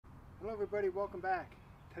Hello everybody, welcome back.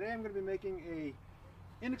 Today I'm going to be making a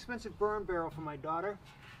inexpensive burn barrel for my daughter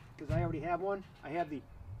because I already have one. I have the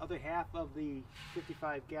other half of the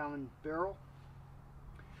 55-gallon barrel.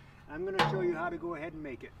 I'm going to show you how to go ahead and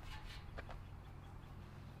make it.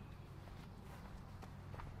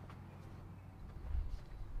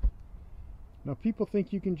 Now people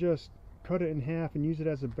think you can just cut it in half and use it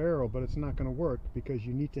as a barrel, but it's not going to work because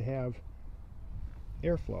you need to have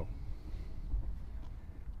airflow.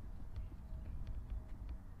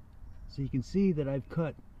 So you can see that I've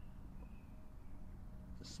cut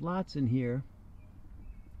slots in here.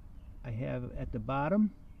 I have at the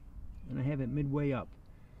bottom and I have it midway up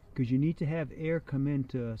because you need to have air come in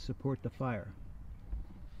to support the fire.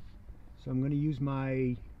 So I'm going to use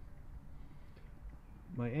my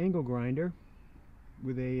angle grinder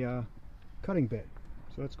with a cutting bit.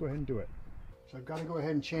 So let's go ahead and do it. So I've got to go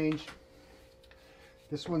ahead and change.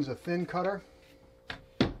 This one's a thin cutter.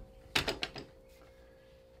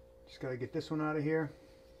 Got to get this one out of here.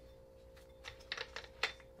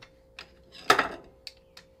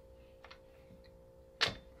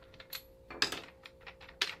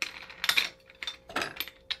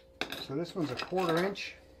 So this one's a 1/4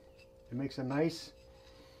 inch. It makes a nice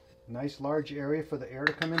large area for the air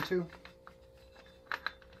to come into.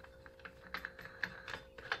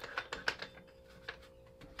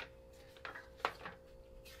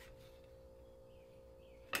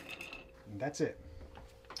 And that's it.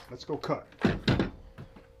 Let's go cut.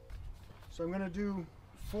 So I'm going to do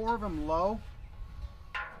 4 of them low.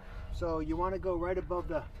 So you want to go right above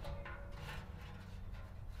the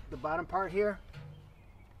bottom part here.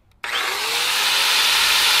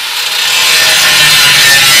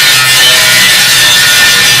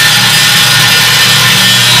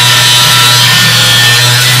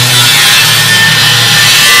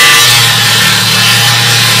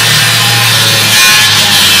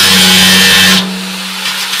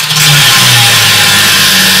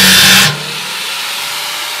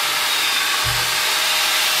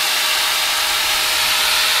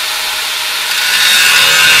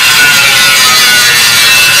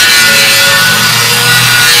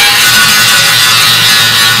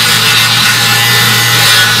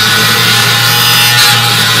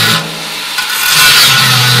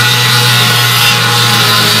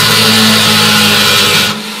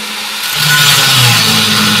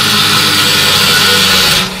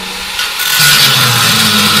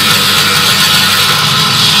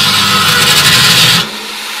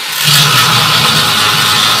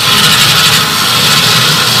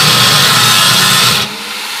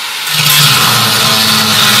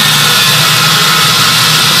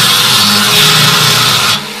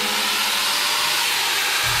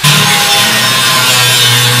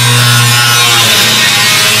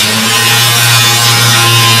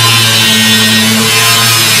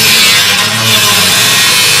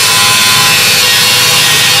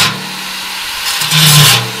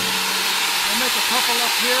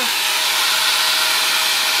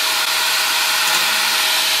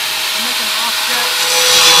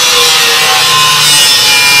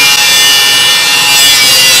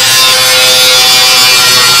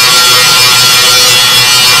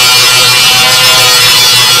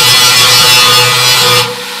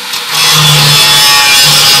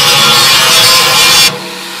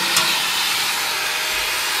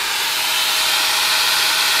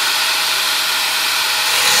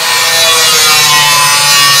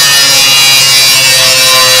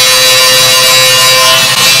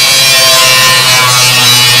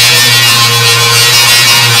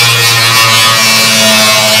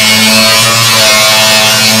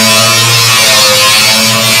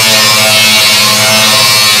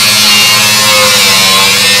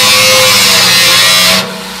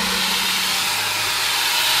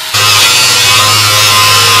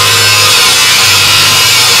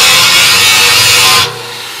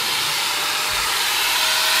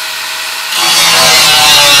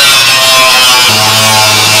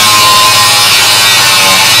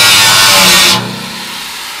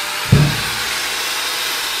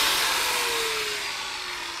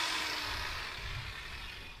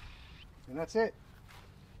 And that's it.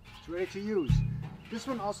 It's ready to use. This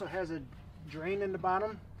one also has a drain in the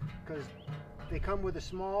bottom because they come with a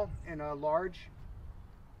small and a large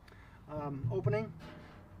opening.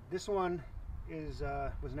 This one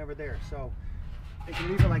was never there, so they can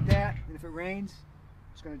leave it like that, and if it rains,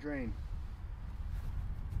 it's going to drain.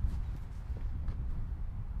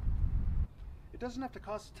 It doesn't have to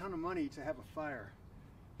cost a ton of money to have a fire.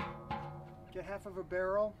 Get half of a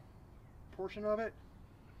barrel, portion of it,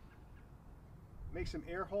 make some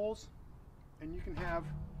air holes, and you can have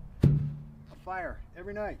a fire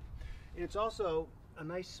every night. And it's also a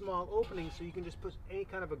nice small opening so you can just put any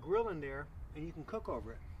kind of a grill in there and you can cook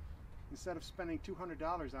over it instead of spending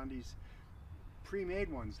 $200 on these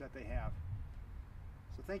pre-made ones that they have.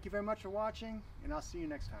 So thank you very much for watching, and I'll see you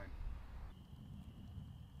next time.